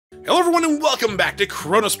Hello everyone and welcome back to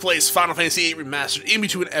Chronos Plays Final Fantasy VIII Remastered. In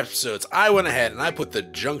between episodes, I went ahead and I put the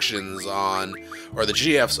junctions on, or the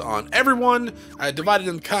GFs on everyone. I divided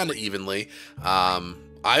them kind of evenly. I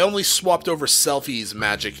only swapped over Selfie's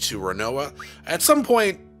magic to Rinoa. At some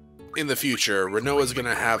point in the future, Rinoa is going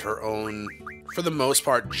to have her own, for the most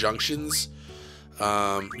part, junctions.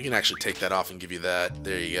 You can actually take that off and give you that.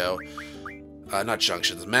 There you go. Not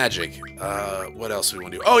junctions, magic. What else do we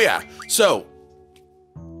want to do? Oh yeah, so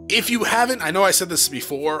if you haven't, I know I said this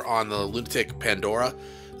before on the Lunatic Pandora,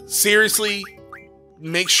 seriously,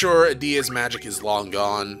 make sure Edea's magic is long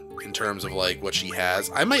gone in terms of like what she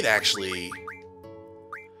has. I might actually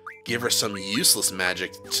give her some useless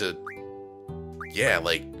magic to, yeah,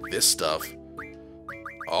 like this stuff.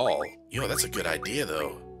 Oh, you know, that's a good idea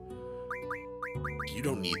though. You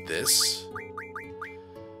don't need this.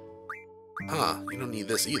 Huh, you don't need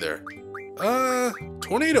this either.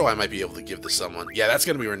 Tornado I might be able to give to someone. Yeah, that's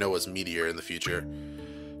gonna be Rinoa's meteor in the future.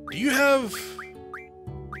 Do you have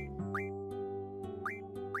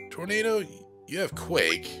Tornado? You have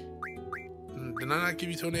Quake. Did I not give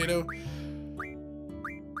you Tornado?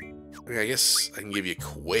 Okay, I guess I can give you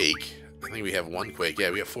Quake. I think we have one Quake. Yeah,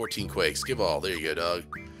 we have 14 Quakes. Give all. There you go, dog.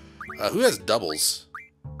 Who has doubles?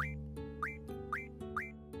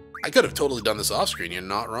 I could have totally done this off screen. You're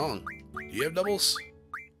not wrong. Do you have doubles?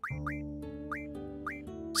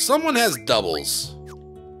 Someone has doubles.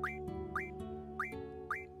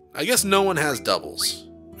 I guess no one has doubles.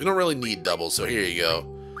 We don't really need doubles, so here you go.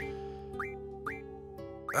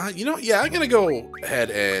 You know, yeah, I'm gonna go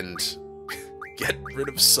ahead and get rid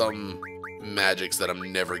of some magics that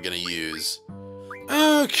I'm never gonna use.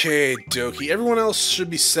 Okay, dokie. Everyone else should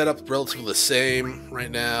be set up relatively the same right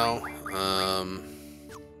now.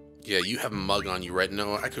 Yeah, you have a mug on you right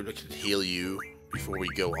now. I could heal you before we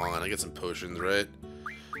go on. I got some potions, right?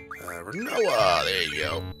 Rinoa, there you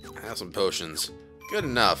go. Have some potions. Good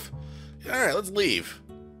enough. Alright, let's leave.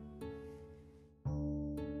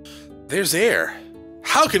 There's air.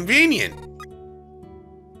 How convenient!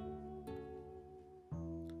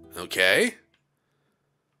 Okay.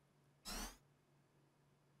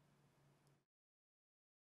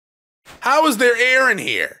 How is there air in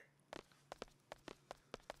here?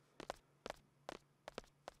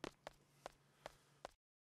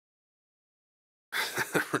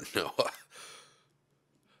 Rinoa.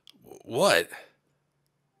 What?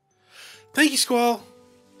 Thank you, Squall.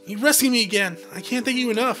 You rescued me again. I can't thank you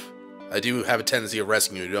enough. I do have a tendency of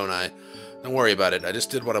rescuing you, don't I? Don't worry about it. I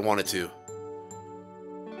just did what I wanted to.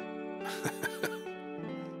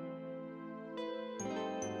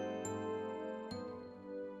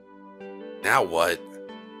 Now what?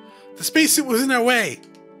 The spacesuit was in our way.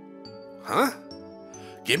 Huh?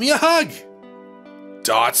 Give me a hug.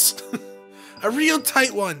 Dots. A real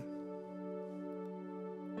tight one.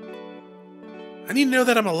 I need to know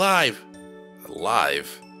that I'm alive.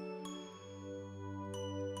 Alive?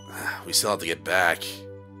 We still have to get back.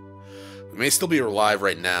 We may still be alive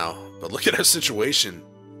right now, but look at our situation.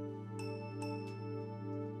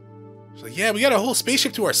 It's like, yeah, we got a whole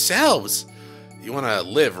spaceship to ourselves. You want to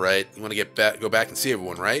live, right? You want to get back, go back and see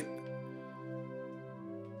everyone, right?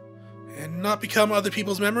 And not become other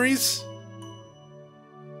people's memories?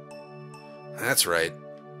 That's right.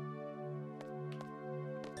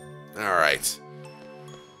 Alright.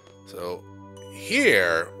 So,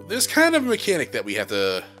 here, there's kind of a mechanic that we have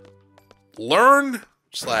to learn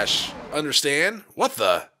 / understand. What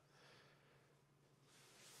the?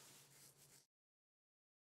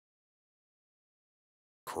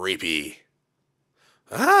 Creepy.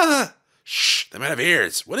 Ah! Shh, they might have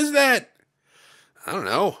ears. What is that? I don't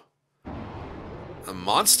know. A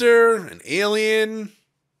monster? An alien?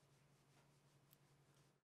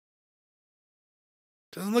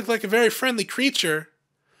 Doesn't look like a very friendly creature.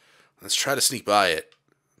 Let's try to sneak by it.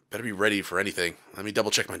 Better be ready for anything. Let me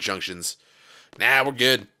double check my junctions. Nah, we're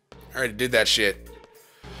good. I already did that shit.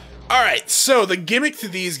 Alright, so the gimmick to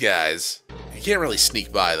these guys, you can't really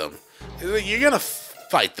sneak by them. You're gonna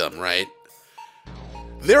fight them, right?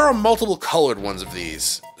 There are multiple colored ones of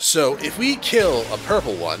these. So if we kill a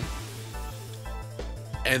purple one,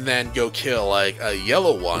 and then go kill like a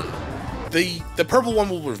yellow one, the purple one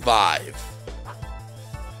will revive.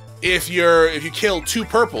 If you kill two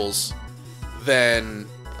purples, then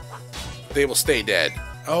they will stay dead.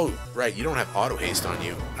 Oh, right, you don't have auto haste on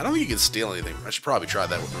you. I don't think you can steal anything. I should probably try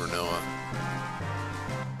that with Rinoa.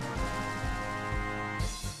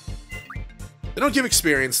 They don't give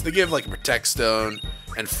experience, they give like a Protect Stone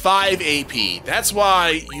and 5 AP. That's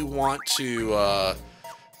why you want to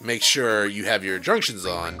make sure you have your junctions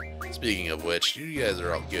on. Speaking of which, you guys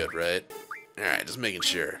are all good, right? Alright, just making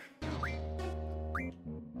sure.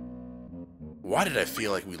 Why did I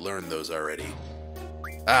feel like we learned those already?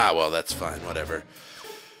 Ah, well, that's fine. Whatever.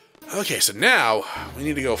 Okay, so now we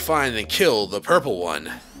need to go find and kill the purple one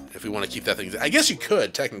if we want to keep that thing. I guess you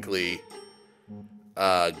could technically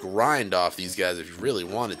grind off these guys if you really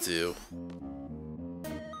wanted to.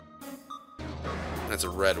 That's a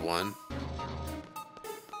red one.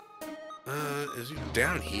 Is he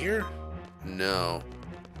down here? No.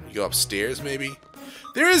 You go upstairs, maybe?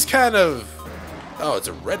 There is kind of... Oh, it's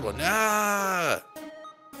a red one. Ah!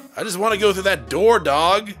 I just want to go through that door,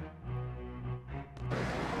 dog.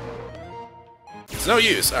 It's no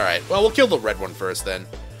use. Alright, well, we'll kill the red one first, then.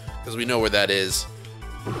 Because we know where that is.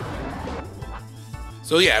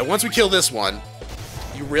 So, yeah, once we kill this one...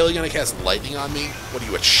 You really gonna cast lightning on me? What are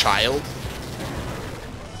you, a child?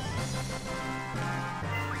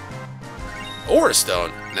 Aura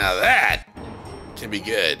Stone. Now that can be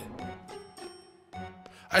good.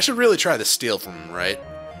 I should really try to steal from him, right?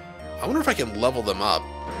 I wonder if I can level them up.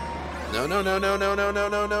 No, no, no, no, no, no, no,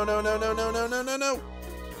 no, no, no, no, no, no, no, no, no, no.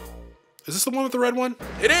 Is this the one with the red one?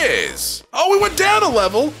 It is! Oh, we went down a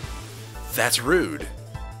level! That's rude.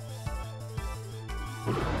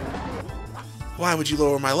 Why would you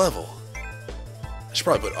lower my level? I should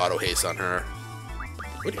probably put auto haste on her.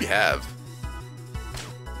 What do you have?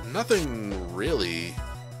 Nothing really.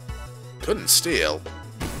 Couldn't steal.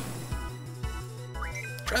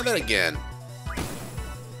 Try that again.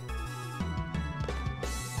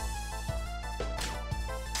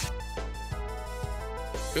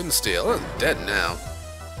 Couldn't steal. Oh, dead now.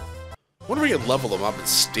 I wonder if we could level them up and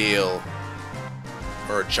steal,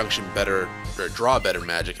 or junction better, or draw better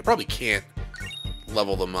magic. I probably can't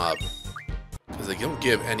level them up because they don't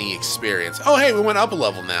give any experience. Oh, hey, we went up a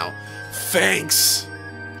level now. Thanks.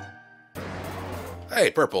 Hey,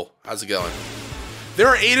 purple. How's it going? There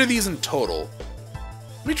are 8 of these in total.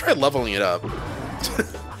 Let me try leveling it up.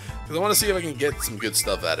 Because I want to see if I can get some good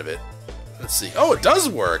stuff out of it. Let's see. Oh, it does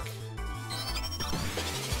work!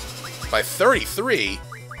 By 33?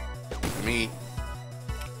 I mean...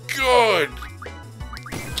 Good!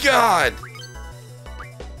 God!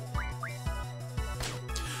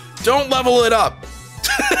 Don't level it up!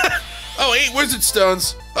 Oh, 8 wizard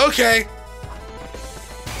stones! Okay!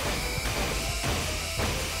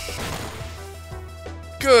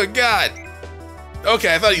 Good God!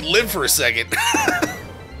 Okay, I thought he lived for a second.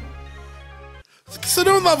 So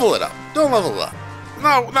don't level it up. Don't level it up.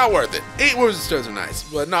 Not worth it. 8 wizard stones are nice,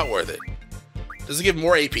 but not worth it. Does it give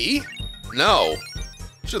more AP? No.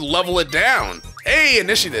 Should level it down. Hey,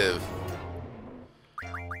 initiative.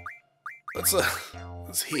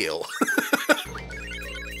 Let's heal.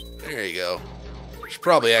 There you go. Should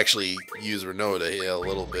probably actually use Rinoa to heal a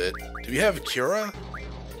little bit. Do we have Cura?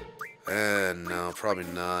 No, probably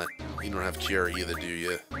not. You don't have Cura either, do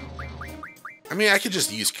you? I mean, I could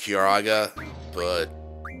just use Curaga, but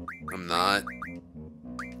I'm not.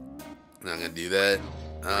 Not gonna do that.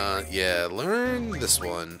 Yeah, learn this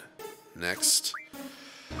one next.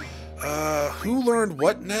 Who learned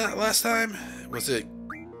what last time? Was it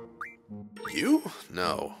you?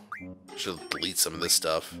 No. Should delete some of this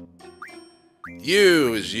stuff.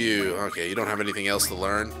 You is you. Okay, you don't have anything else to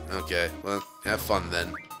learn? Okay, well, have fun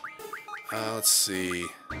then. Let's see.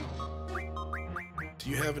 Do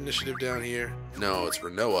you have initiative down here? No, it's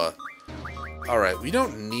Rinoa. Alright, we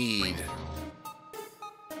don't need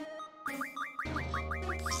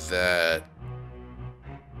that.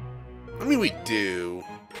 I mean, we do,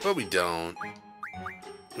 but we don't.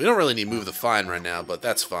 We don't really need Move the Fine right now, but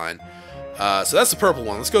that's fine. So that's the purple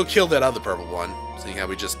one. Let's go kill that other purple one, seeing how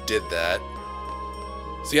we just did that.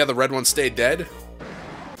 See how the red one stayed dead?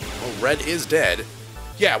 Well, red is dead.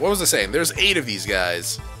 Yeah, what was I saying? There's 8 of these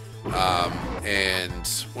guys. And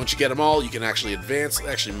once you get them all, you can actually advance,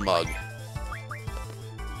 actually mug.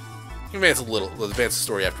 Advance a little, we'll advance the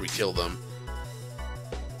story after we kill them.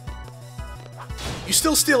 You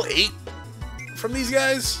still steal 8 from these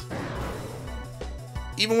guys?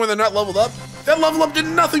 Even when they're not leveled up? That level up did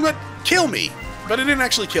nothing but kill me. But it didn't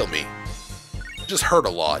actually kill me. It just hurt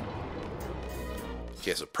a lot.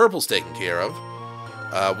 Okay, so purple's taken care of.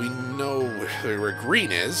 We know where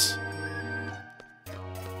green is.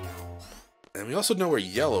 And we also know where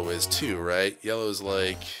yellow is too, right? Yellow is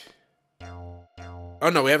like... Oh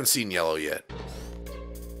no, we haven't seen yellow yet.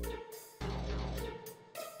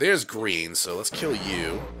 There's green, so let's kill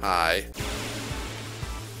you. Hi.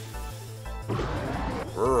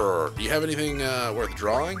 Brr. Do you have anything worth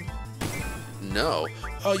drawing? No.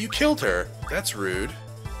 Oh, you killed her. That's rude.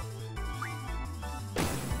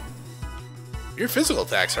 Your physical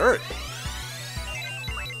attacks hurt.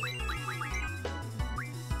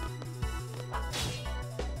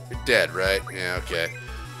 You're dead, right? Yeah, okay.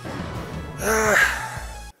 No,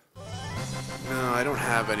 I don't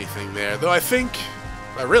have anything there. Though I think,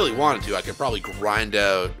 if I really wanted to, I could probably grind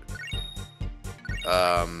out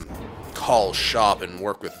Call Shop and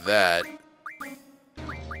work with that.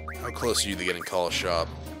 How close are you to getting Call Shop?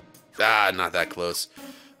 Ah, not that close. I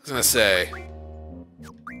was gonna say,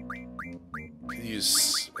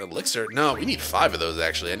 use elixir. No, we need 5 of those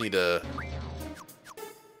actually. I need to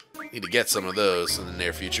get some of those in the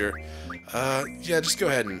near future. Yeah, just go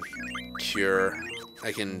ahead and cure.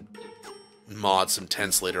 I can mod some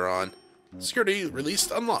tents later on. Security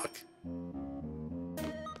released, unlock.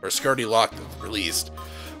 Or security locked, released.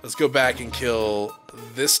 Let's go back and kill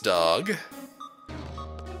this dog.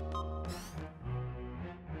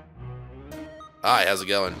 Hi, how's it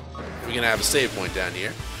going? We're gonna have a save point down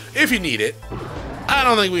here. If you need it. I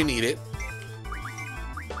don't think we need it.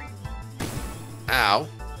 Ow.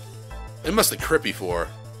 It must have crit before.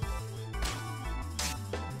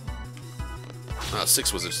 Oh,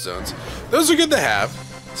 6 wizard stones. Those are good to have.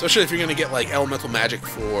 Especially if you're gonna get like elemental magic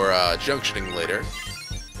for junctioning later.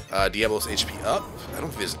 Diablo's HP up. I don't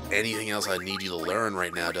think there's anything else I need you to learn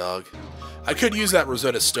right now, dog. I could use that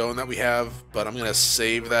Rosetta Stone that we have, but I'm gonna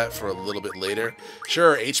save that for a little bit later.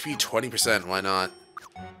 Sure, HP 20%, why not?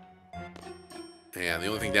 And the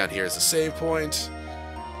only thing down here is a save point.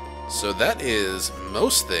 So that is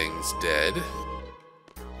most things dead.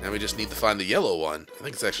 Now we just need to find the yellow one. I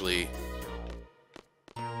think it's actually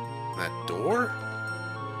that door?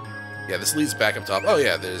 Yeah, this leads back up top. Oh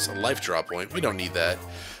yeah, there's a life drop point. We don't need that.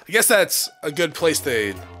 I guess that's a good place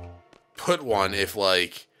to put one if,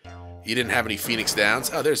 like, you didn't have any Phoenix Downs.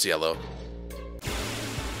 Oh, there's yellow.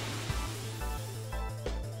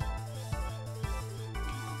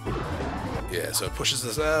 Yeah, so it pushes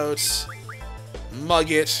us out. Mug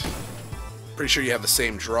it. Pretty sure you have the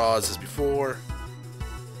same draws as before.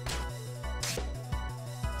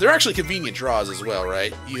 They're actually convenient draws as well,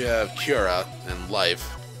 right? You have Cura and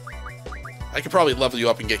Life. I could probably level you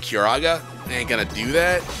up and get Curaga. I ain't gonna do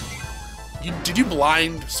that. Did you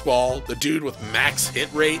blind Squall, the dude with max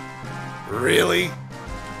hit rate? Really?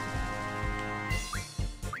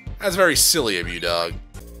 That's very silly of you, dog.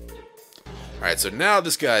 Alright, so now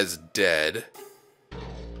this guy's dead.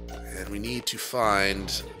 And we need to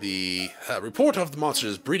find the report of the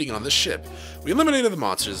monsters breeding on this ship. We eliminated the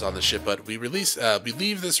monsters on the ship, but we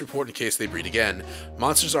leave this report in case they breed again.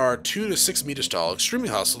 Monsters are 2 to 6 meters tall, extremely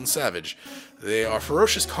hostile and savage. They are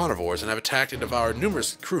ferocious carnivores and have attacked and devoured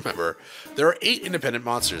numerous crew members. There are 8 independent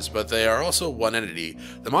monsters, but they are also one entity.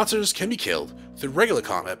 The monsters can be killed through regular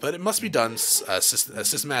combat, but it must be done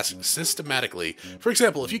systematically. For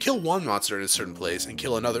example, if you kill one monster in a certain place and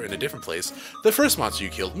kill another in a different place, the first monster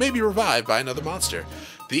you killed may be revived by another monster.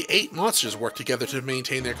 The 8 monsters work together to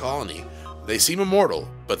maintain their colony. They seem immortal,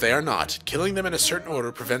 but they are not. Killing them in a certain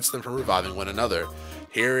order prevents them from reviving one another.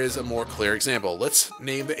 Here is a more clear example. Let's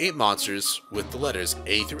name the 8 monsters with the letters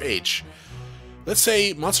A through H. Let's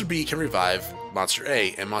say Monster B can revive Monster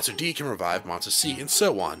A, and Monster D can revive Monster C, and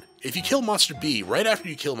so on. If you kill Monster B right after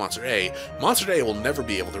you kill Monster A will never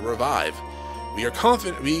be able to revive. We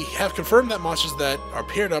have confirmed that monsters that are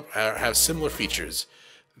paired up have similar features.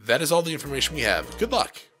 That is all the information we have. Good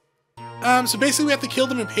luck. So basically we have to kill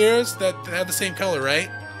them in pairs that have the same color, right?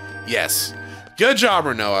 Yes. Good job,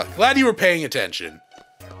 Rinoa. Glad you were paying attention.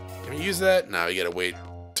 Can we use that? No, you gotta wait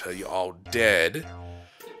till you're all dead.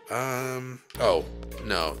 Oh,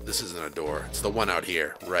 no, this isn't a door. It's the one out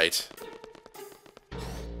here, right?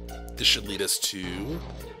 This should lead us to...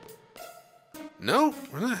 No?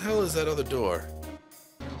 Where the hell is that other door?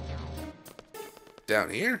 Down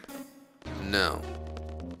here? No.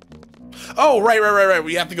 Oh, right.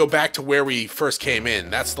 We have to go back to where we first came in.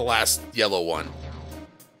 That's the last yellow one.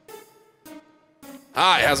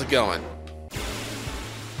 Hi, how's it going?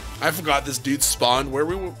 I forgot this dude spawned where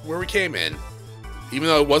we came in. Even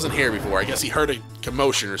though it wasn't here before. I guess he heard a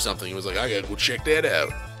commotion or something. He was like, I gotta go check that out.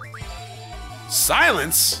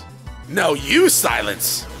 Silence? No, you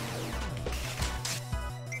silence!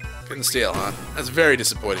 Couldn't steal, huh? That's very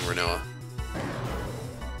disappointing, Rinoa.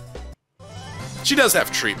 She does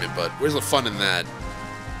have treatment, but where's the fun in that?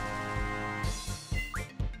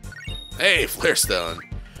 Hey, Flarestone.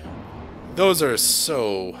 Those are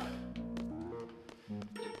so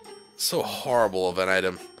horrible of an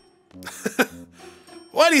item.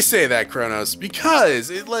 Why do you say that, Chronos? Because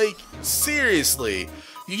it, like, seriously,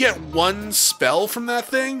 you get one spell from that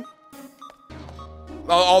thing?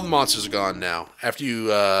 All the monsters are gone now. After you,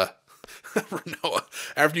 Rinoa,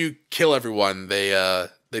 after you kill everyone, they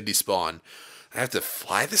despawn. I have to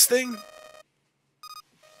fly this thing?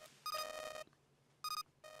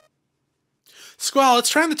 Squall, it's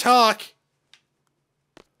trying to talk.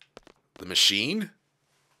 The machine?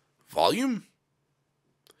 Volume?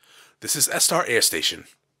 This is Estar Air Station.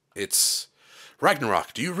 It's...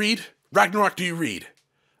 Ragnarok, do you read? Ragnarok, do you read?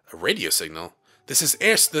 A radio signal? This is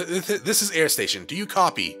Air Station. Do you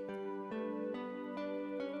copy?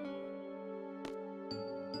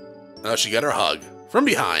 Oh, she got her hug. From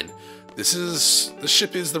behind. The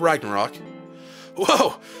ship is the Ragnarok.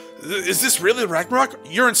 Whoa! Is this really the Ragnarok?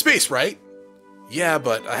 You're in space, right? Yeah,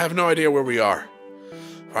 but I have no idea where we are.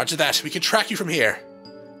 Roger that. We can track you from here.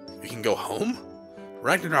 We can go home?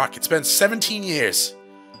 Ragnarok, it's been 17 years.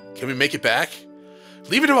 Can we make it back?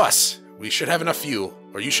 Leave it to us. We should have enough fuel.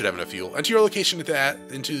 Or you should have enough fuel. Enter your location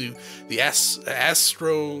into the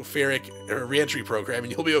astroperic re-entry program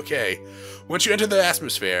and you'll be okay. Once you enter the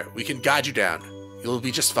atmosphere, we can guide you down. You'll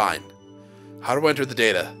be just fine. How do I enter the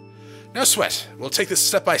data? No sweat. We'll take this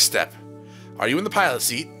step by step. Are you in the pilot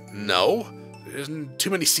seat? No. There's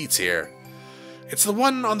too many seats here. It's the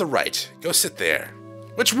one on the right. Go sit there.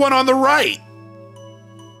 Which one on the right?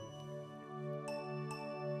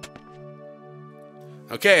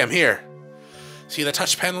 Okay, I'm here. See the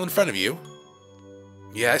touch panel in front of you?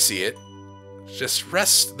 Yeah, I see it. Just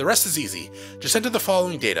rest. The rest is easy. Just enter the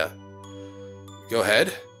following data. Go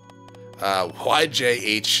ahead.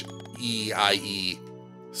 YJHEIE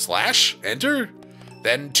 / enter?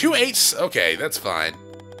 Then 2 8s? Okay, that's fine.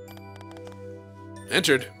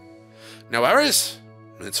 Entered. No errors?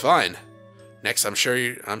 It's fine. Next, I'm sure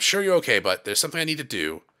you're okay, but there's something I need to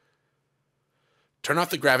do. Turn off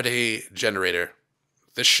the gravity generator.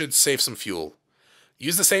 This should save some fuel.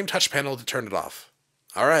 Use the same touch panel to turn it off.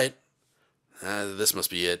 Alright. This must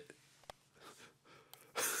be it.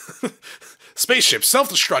 Spaceship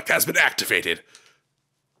self-destruct has been activated.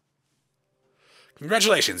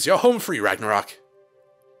 Congratulations, you're home free, Ragnarok.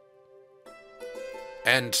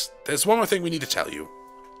 And there's one more thing we need to tell you.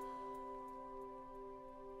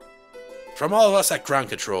 From all of us at Ground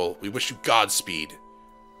Control, we wish you Godspeed.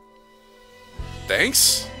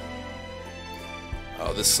 Thanks?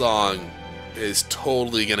 Oh, this song is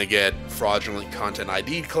totally gonna get fraudulent content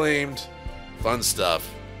ID claimed. Fun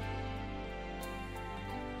stuff.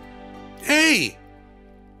 Hey!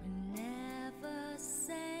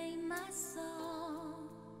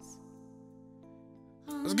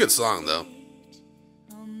 It's a good song, though.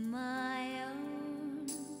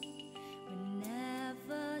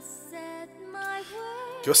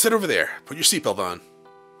 Go sit over there. Put your seatbelt on.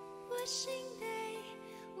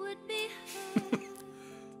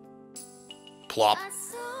 Plop.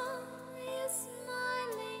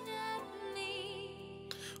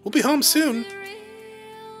 We'll be home soon.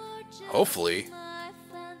 Hopefully.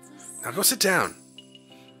 Now go sit down.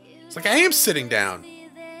 It's like I am sitting down.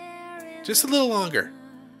 Just a little longer.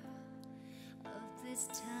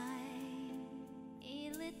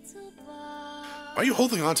 Why are you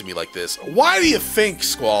holding on to me like this? Why do you think,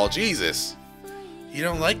 Squall? Jesus. You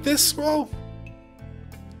don't like this, Squall?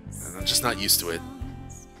 I'm just not used to it.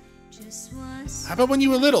 How about when you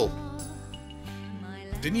were little?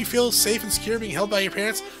 Didn't you feel safe and secure being held by your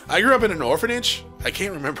parents? I grew up in an orphanage. I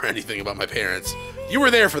can't remember anything about my parents. You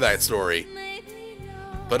were there for that story.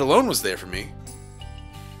 But Alone was there for me.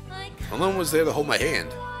 Alone was there to hold my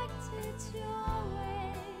hand.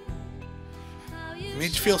 It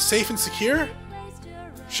made you feel safe and secure?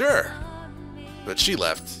 Sure. But she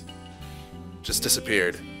left. Just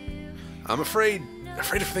disappeared. I'm afraid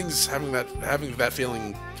of things having that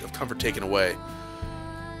feeling of comfort taken away.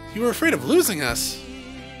 You were afraid of losing us.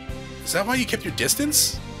 Is that why you kept your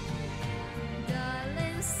distance?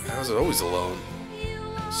 I was always alone.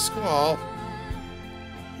 Squall.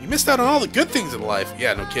 You missed out on all the good things in life.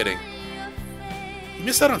 Yeah, no kidding. You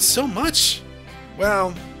missed out on so much.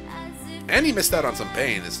 Well, and you missed out on some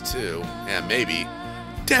pain too. Yeah, maybe.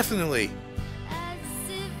 Definitely.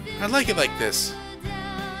 I like it like this.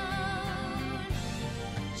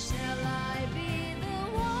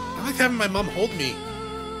 I liked having my mom hold me.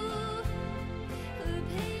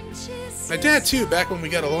 My dad too, back when we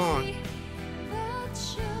got along.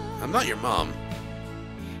 I'm not your mom.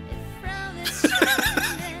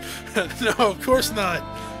 No, of course not.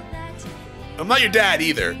 I'm not your dad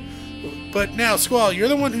either. But now, Squall, you're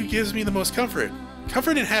the one who gives me the most comfort.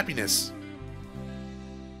 Comfort and happiness.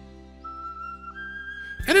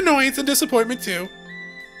 And annoyance and disappointment too.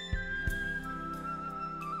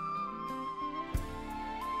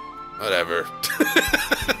 Whatever.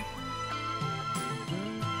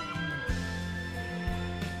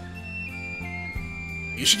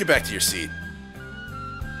 You should get back to your seat.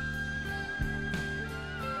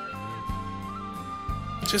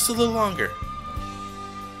 Just a little longer.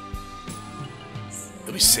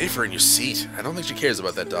 You'll be safer in your seat. I don't think she cares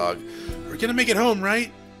about that dog. We're gonna make it home,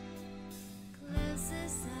 right?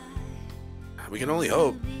 We can only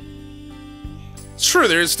hope. It's true,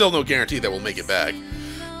 there is still no guarantee that we'll make it back.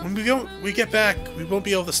 When we get back, we won't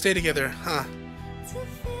be able to stay together, huh?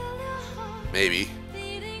 Maybe.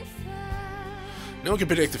 No one can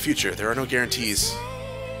predict the future. There are no guarantees.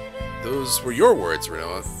 Those were your words,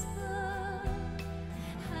 Rinoa.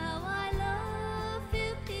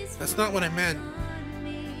 That's not what I meant.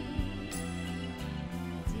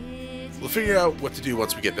 We'll figure out what to do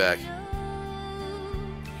once we get back.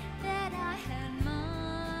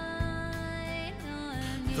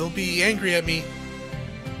 They'll be angry at me.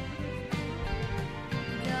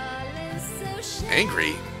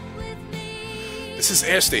 Angry? This is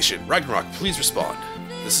Air Station. Ragnarok, please respond.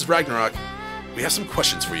 This is Ragnarok. We have some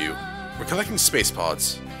questions for you. We're collecting space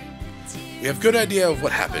pods. We have a good idea of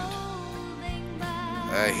what happened.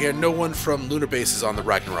 I hear no one from lunar base is on the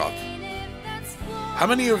Ragnarok. How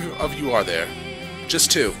many of you are there?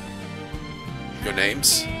 Just 2. Your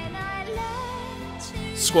names?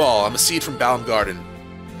 Squall, I'm a seed from Balam Garden.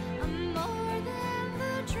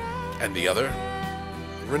 And the other?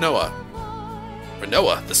 Rinoa.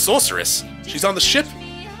 Rinoa, the sorceress? She's on the ship?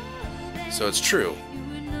 So it's true.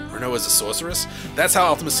 Rinoa is a sorceress? That's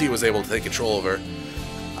how Ultimacy was able to take control of her.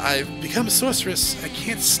 I've become a sorceress. I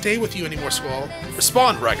can't stay with you anymore, Squall.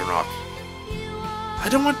 Respond, Ragnarok. I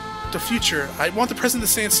don't want the future. I want the present to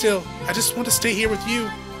stand still. I just want to stay here with you.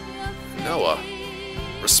 Rinoa.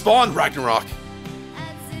 Respond, Ragnarok.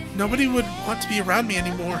 Nobody would want to be around me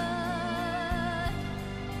anymore.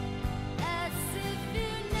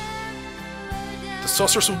 The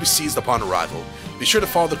sorceress will be seized upon arrival. Be sure to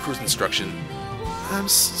follow the crew's instruction. I'm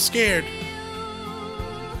scared.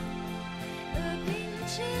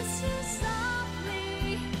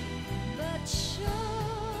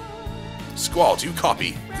 Squall, do you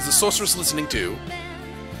copy? Is the sorceress listening too?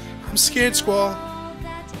 I'm scared, Squall.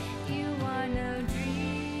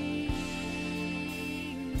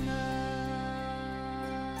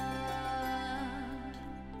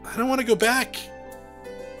 I don't want to go back.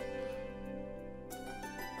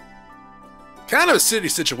 Kind of a shitty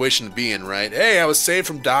situation to be in, right? Hey, I was saved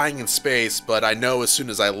from dying in space, but I know as soon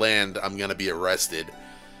as I land, I'm gonna be arrested.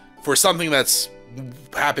 For something that's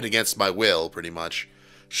happened against my will, pretty much.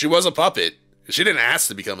 She was a puppet. She didn't ask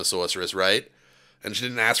to become a sorceress, right? And she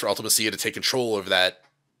didn't ask for Ultimacia to take control of that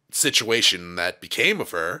situation that became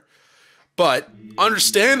of her. But,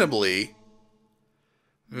 understandably,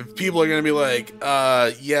 people are gonna be like,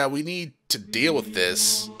 yeah, we need to deal with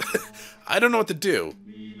this. I don't know what to do.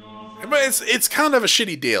 But it's kind of a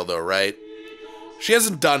shitty deal, though, right? She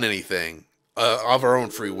hasn't done anything of her own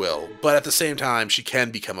free will, but at the same time, she can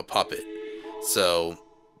become a puppet. So,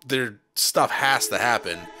 stuff has to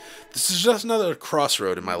happen. This is just another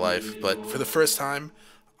crossroad in my life, but for the first time,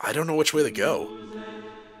 I don't know which way to go.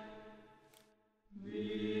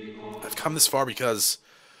 I've come this far because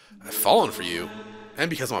I've fallen for you, and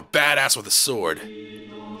because I'm a badass with a sword.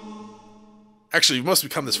 Actually, you must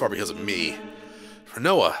have come this far because of me.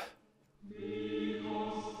 Rinoa.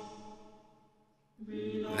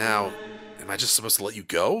 Now, am I just supposed to let you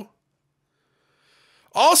go?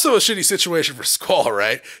 Also a shitty situation for Squall,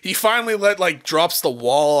 right? He finally drops the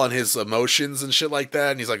wall on his emotions and shit like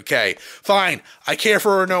that, and he's like, okay, fine, I care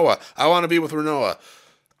for Rinoa. I want to be with Rinoa.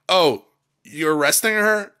 Oh, you're arresting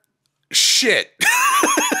her? Shit.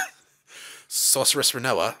 Sorceress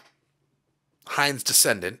Rinoa. Hein's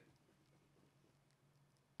descendant.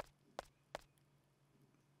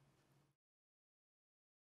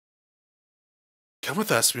 Come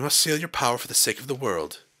with us, we must seal your power for the sake of the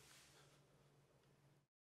world.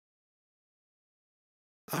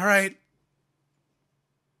 Alright.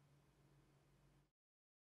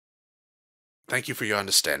 Thank you for your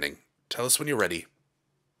understanding. Tell us when you're ready.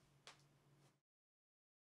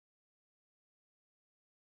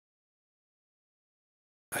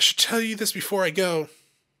 I should tell you this before I go.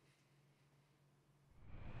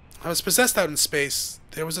 I was possessed out in space.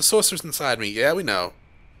 There was a sorceress inside me. Yeah, we know.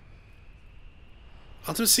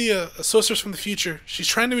 Ultimacy, a sorceress from the future. She's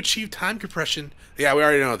trying to achieve time compression. Yeah, we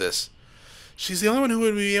already know this. She's the only one who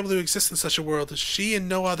would be able to exist in such a world. She and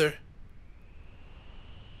no other.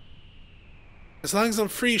 As long as I'm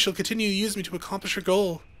free, she'll continue to use me to accomplish her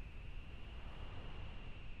goal.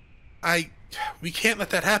 We can't let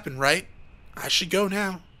that happen, right? I should go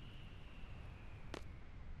now.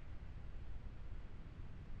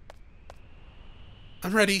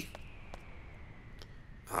 I'm ready.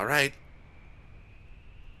 Alright.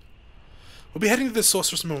 We'll be heading to the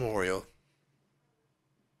Sorceress Memorial.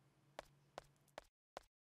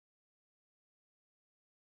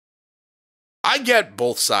 I get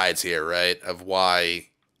both sides here, right? Of why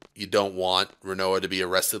you don't want Rinoa to be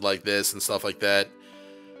arrested like this and stuff like that.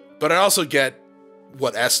 But I also get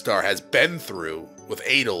what Estar has been through with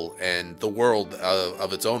Adel and the world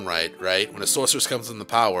of its own right, right? When a sorceress comes into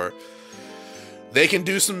power, they can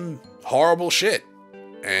do some horrible shit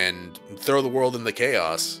and throw the world into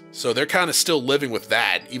chaos. So they're kind of still living with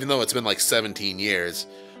that, even though it's been like 17 years.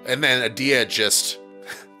 And then Edea just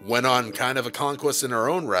went on kind of a conquest in her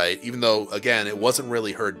own right, even though, again, it wasn't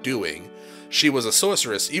really her doing. She was a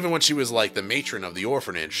sorceress, even when she was like the matron of the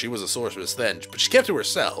orphanage. She was a sorceress then, but she kept to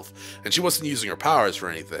herself, and she wasn't using her powers for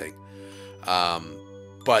anything.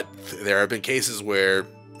 But there have been cases where,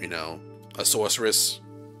 you know, a sorceress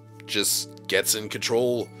just gets in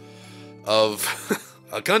control of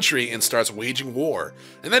a country and starts waging war.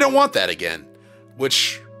 And they don't want that again,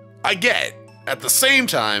 which I get. At the same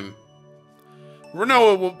time,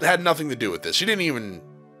 Rinoa had nothing to do with this. She didn't even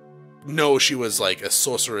know she was, like, a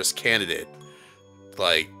sorceress candidate,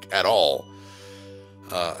 like, at all.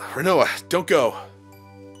 Rinoa, don't go.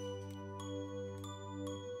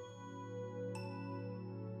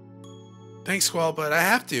 Thanks, Squall, but I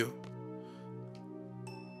have to.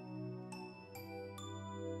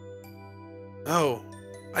 Oh,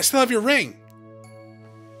 I still have your ring.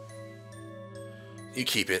 You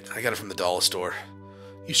keep it. I got it from the dollar store.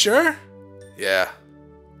 You sure? Yeah.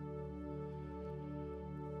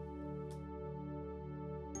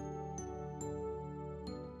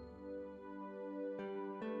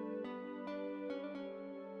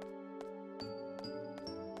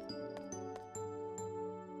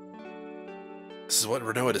 This is what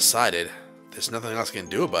Rinoa decided. There's nothing else I can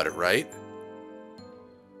do about it, right?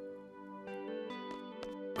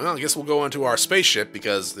 Well, I guess we'll go onto our spaceship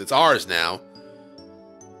because it's ours now.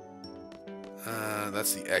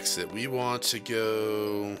 That's the exit. We want to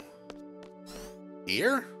go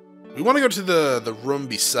here? We want to go to the room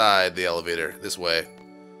beside the elevator, this way.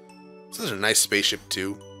 This is a nice spaceship,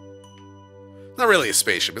 too. Not really a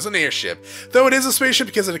spaceship, it's an airship. Though it is a spaceship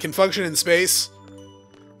because it can function in space,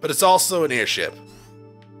 but it's also an airship.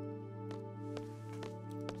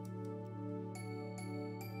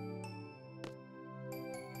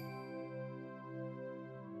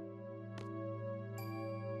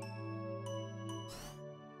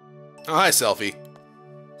 Oh, hi, Selfie.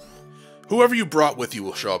 Whoever you brought with you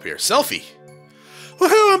will show up here. Selfie!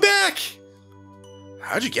 Woohoo, I'm back!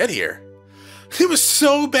 How'd you get here? It was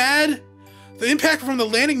so bad! The impact from the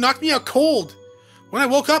landing knocked me out cold. When I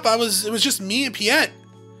woke up, it was just me and Piet.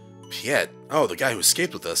 Piet? Oh, the guy who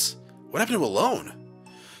escaped with us. What happened to Alone?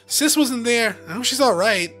 Sis wasn't there. I hope she's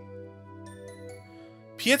alright.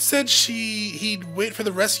 Piet said he'd wait for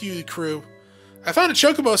the rescue crew. I found a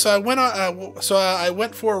chocobo, so I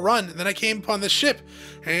went for a run. And then I came upon this ship,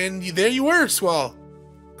 and there you were, Squall.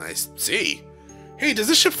 I see. Hey, does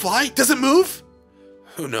this ship fly? Does it move?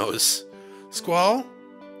 Who knows? Squall?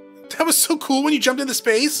 That was so cool when you jumped into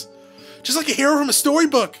space. Just like a hero from a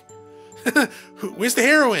storybook. Where's the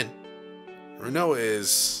heroine? Rinoa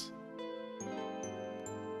is...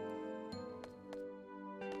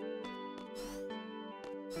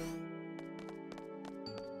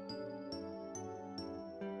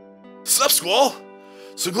 Sup, Squall?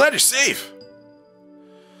 So glad you're safe.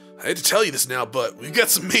 I hate to tell you this now, but we've got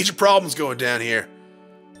some major problems going down here.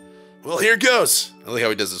 Well, here it goes. I like how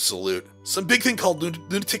he does a salute. Some big thing called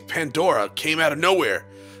Lunatic Pandora came out of nowhere.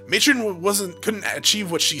 Matron couldn't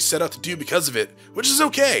achieve what she set out to do because of it, which is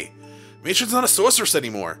okay. Matron's not a sorceress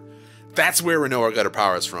anymore. That's where Rinoa got her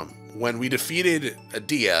powers from. When we defeated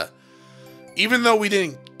Edea, even though we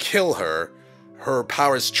didn't kill her, her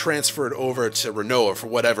powers transferred over to Rinoa for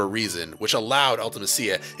whatever reason, which allowed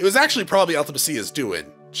Ultimacia. It was actually probably Ultimacia's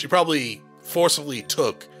doing. She probably forcibly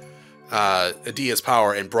took Edea's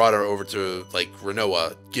power and brought her over to, like,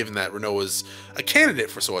 Rinoa, given that Rinoa was a candidate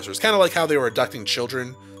for sorcerers. Kind of like how they were abducting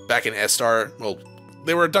children back in Estar. Well,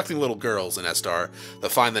 they were abducting little girls in Estar to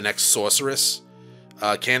find the next sorceress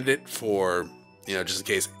candidate for, you know, just in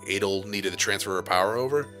case Adel needed to transfer her power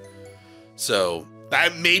over. So...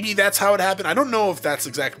 maybe that's how it happened. I don't know if that's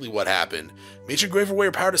exactly what happened. Matron gave away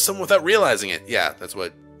her power to someone without realizing it. Yeah, that's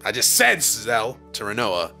what I just said, Zell, to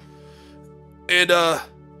Rinoa. And,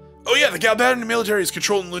 oh yeah, the Galbadian military is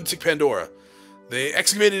controlling Lunatic Pandora. They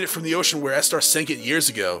excavated it from the ocean where Estar sank it years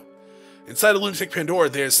ago. Inside of Lunatic Pandora,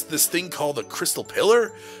 there's this thing called the Crystal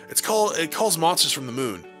Pillar. It calls monsters from the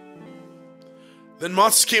moon. Then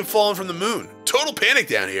monsters came falling from the moon. Total panic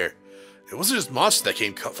down here. It wasn't just monsters that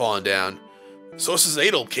came falling down. Sorceress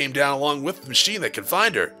Adel came down along with the machine that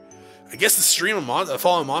confined her. I guess the stream of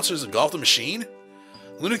fallen monsters engulfed the machine?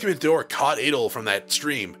 Lunatic Pandora caught Adel from that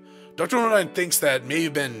stream. Dr. Nordine thinks that may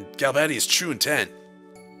have been Galbadia's true intent.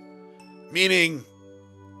 Meaning...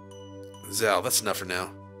 Zal, that's enough for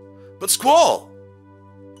now. But Squall!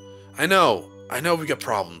 I know. I know we got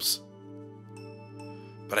problems.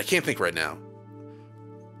 But I can't think right now.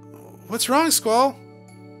 What's wrong, Squall?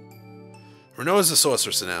 Rinoa is a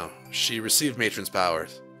sorceress now. She received Matron's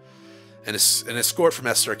powers. And an escort from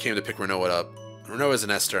Estar came to pick Rinoa up. Rinoa is an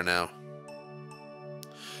Estar now.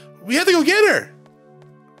 We have to go get her!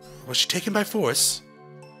 Was she taken by force?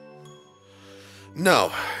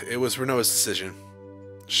 No, it was Rinoa's decision.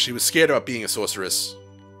 She was scared about being a sorceress.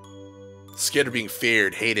 Scared of being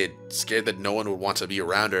feared, hated, scared that no one would want to be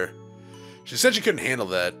around her. She said she couldn't handle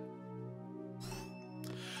that.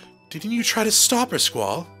 Didn't you try to stop her,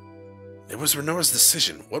 Squall? It was Rinoa's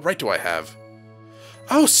decision. What right do I have?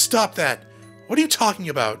 Oh, stop that! What are you talking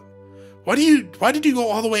about? Why did you go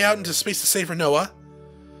all the way out into space to save Rinoa?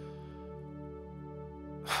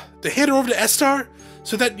 To hand her over to Estar?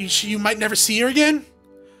 So that you might never see her again?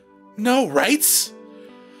 No, rights?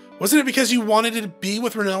 Wasn't it because you wanted to be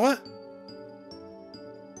with Rinoa?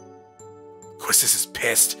 Of course this is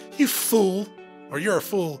pissed. You fool. Or you're a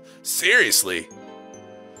fool. Seriously?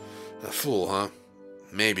 A fool, huh?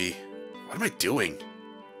 Maybe. What am I doing?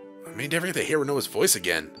 I may never get to hear Rinoa's voice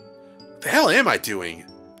again. What the hell am I doing?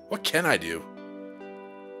 What can I do?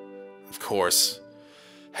 Of course.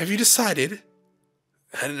 Have you decided?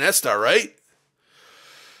 Head an Estar, right?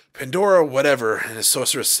 Pandora, whatever, and his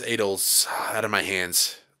sorceress Adel's out of my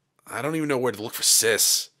hands. I don't even know where to look for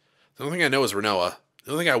Sis. The only thing I know is Rinoa.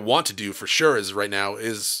 The only thing I want to do for sure is for Rinoa.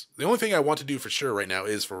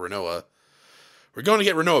 We're going to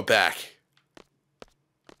get Rinoa back.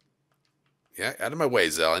 Yeah, out of my way,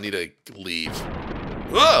 Zell. I need to leave.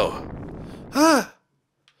 Whoa! Ah!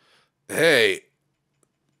 Hey.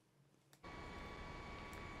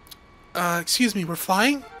 Excuse me, we're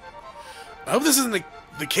flying? I hope this isn't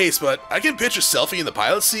the case, but I can picture Selphie in the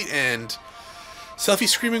pilot seat and Selphie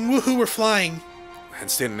screaming, woohoo, we're flying.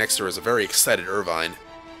 And standing next to her is a very excited Irvine.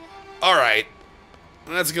 Alright,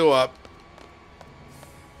 let's go up.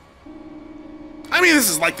 I mean, this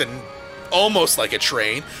is like almost like a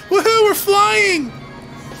train. Woohoo, we're flying!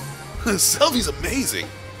 Selphie's amazing.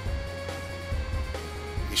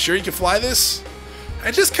 You sure you can fly this?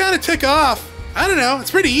 I just kind of took off. I don't know,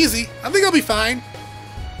 it's pretty easy. I think I'll be fine.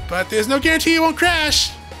 But there's no guarantee it won't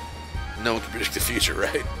crash. No one can predict the future,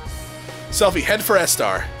 right? Selphie, head for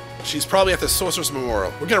Estar. She's probably at the Sorceress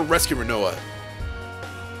Memorial. We're gonna rescue Rinoa.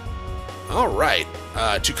 Alright.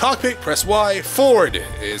 To cockpit, press Y. Forward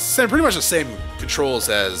is pretty much the same controls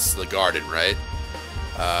as the Garden, right?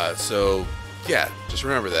 So, yeah, just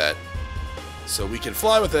remember that. So we can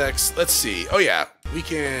fly with X. Let's see. Oh yeah, we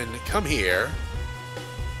can come here.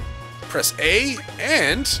 Press A,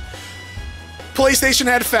 and PlayStation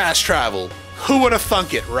had fast travel. Who would have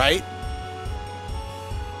thunk it, right?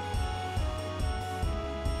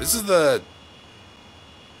 This is the...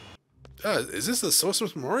 is this the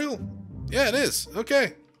Sorceress Memorial? Yeah, it is.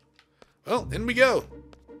 Okay. Well, in we go.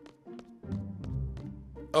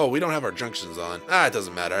 Oh, we don't have our junctions on. Ah, it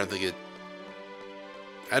doesn't matter. I don't think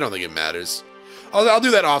it matters. I'll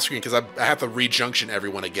do that off screen because I have to re-junction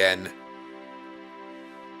everyone again.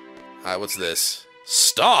 Alright, what's this?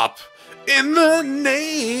 Stop! In the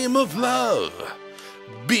name of love,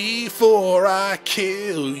 before I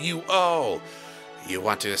kill you all. You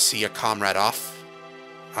want to see your comrade off?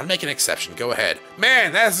 I'll make an exception. Go ahead.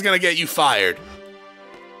 Man, that's gonna get you fired.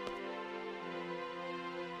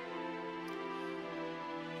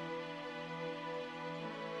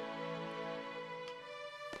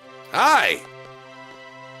 Hi!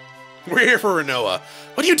 We're here for Rinoa.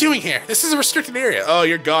 What are you doing here? This is a restricted area. Oh,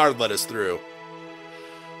 your guard let us through.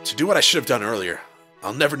 To do what I should have done earlier.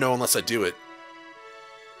 I'll never know unless I do it.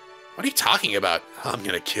 What are you talking about? I'm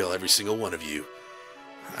gonna kill every single one of you.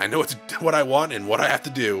 I know what I want and what I have to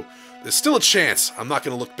do. There's still a chance. I'm not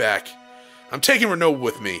gonna look back. I'm taking Rinoa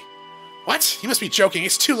with me. What? You must be joking.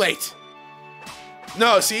 It's too late.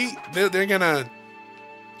 No, see? They're gonna...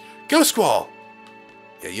 Go, Squall!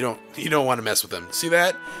 Yeah, you don't want to mess with them. See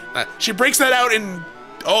that? She breaks that out and...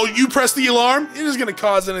 Oh, you press the alarm? It is gonna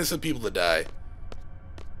cause innocent people to die.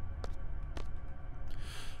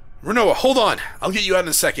 Rinoa, hold on. I'll get you out in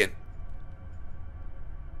a second.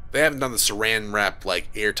 They haven't done the saran wrap, like,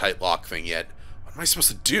 airtight lock thing yet. What am I supposed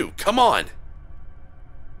to do? Come on!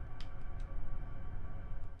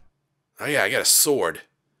 Oh yeah, I got a sword.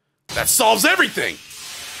 That solves everything!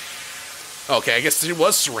 Okay, I guess it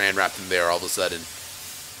was saran wrapped in there all of a sudden.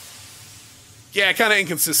 Yeah, kind of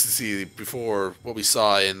inconsistency before what we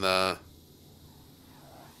saw in the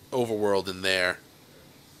overworld in there.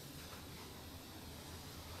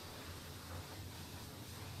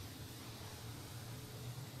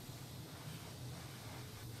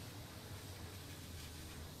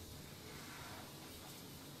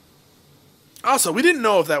 Also, we didn't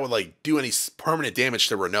know if that would, like, do any permanent damage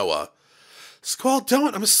to Rinoa. Squall,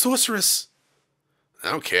 don't. I'm a sorceress.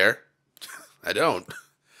 I don't care. I don't.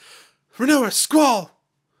 Rinoa, Squall!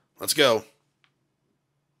 Let's go.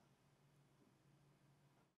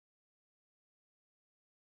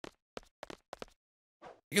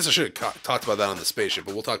 I guess I should have talked about that on the spaceship,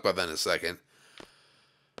 but we'll talk about that in a second.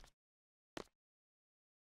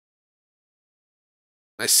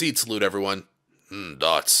 Nice seed salute, everyone.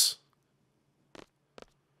 Dots.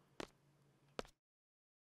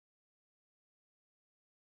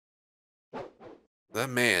 That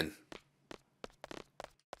man.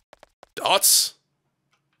 Dots?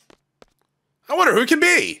 I wonder who it can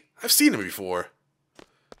be. I've seen him before.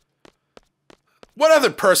 What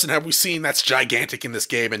other person have we seen that's gigantic in this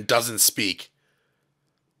game and doesn't speak?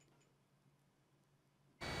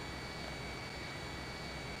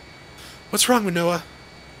 What's wrong, Rinoa?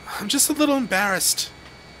 I'm just a little embarrassed.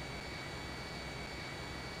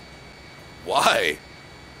 Why?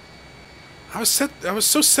 I was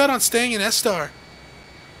so set on staying in Estar.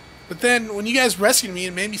 But then, when you guys rescued me,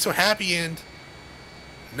 it made me so happy and...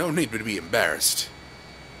 No need to be embarrassed.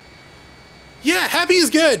 Yeah, happy is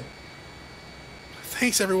good!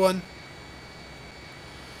 Thanks, everyone.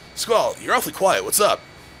 Squall, you're awfully quiet. What's up?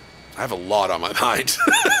 I have a lot on my mind.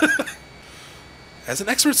 As an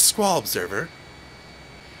expert Squall observer,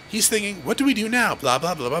 he's thinking, what do we do now? Blah,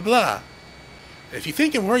 blah, blah, blah, blah. If you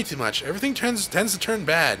think and worry too much, everything tends to turn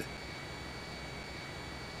bad.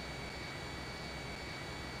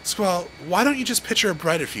 Squall, why don't you just picture a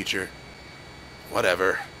brighter future?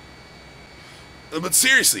 Whatever. But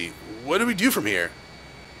seriously, what do we do from here?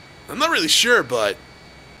 I'm not really sure, but...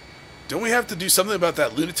 Don't we have to do something about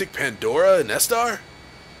that lunatic Pandora and Estar?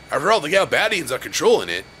 After all, the Galbadians are controlling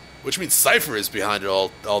it, which means Cypher is behind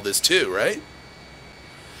all this too, right?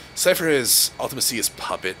 Cypher is Ultimacia's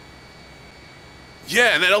puppet.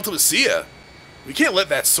 Yeah, and that Ultimacia! We can't let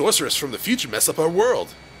that sorceress from the future mess up our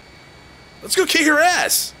world. Let's go kick her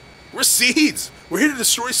ass! We're seeds! We're here to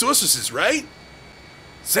destroy sorceresses, right?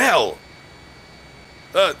 Zell!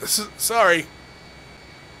 Sorry.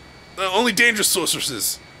 Only dangerous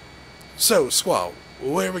sorceresses. So, Squall,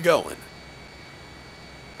 where are we going?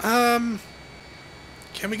 Can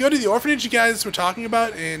we go to the orphanage you guys were talking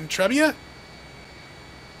about in Trebia?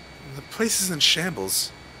 The place is in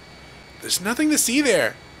shambles. There's nothing to see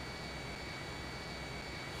there.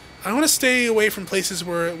 I want to stay away from places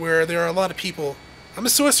where there are a lot of people. I'm a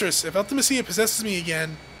sorceress. If Ultimacia possesses me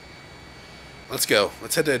again... Let's go.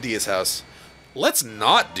 Let's head to Edea's house. Let's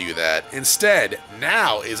not do that. Instead,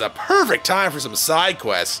 now is a perfect time for some side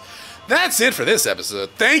quests. That's it for this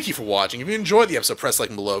episode. Thank you for watching. If you enjoyed the episode, press like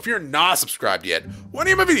and below. If you're not subscribed yet, why don't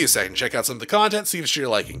you my video section, check out some of the content, see if it's to your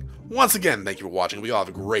liking. Once again, thank you for watching. We all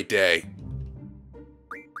have a great day.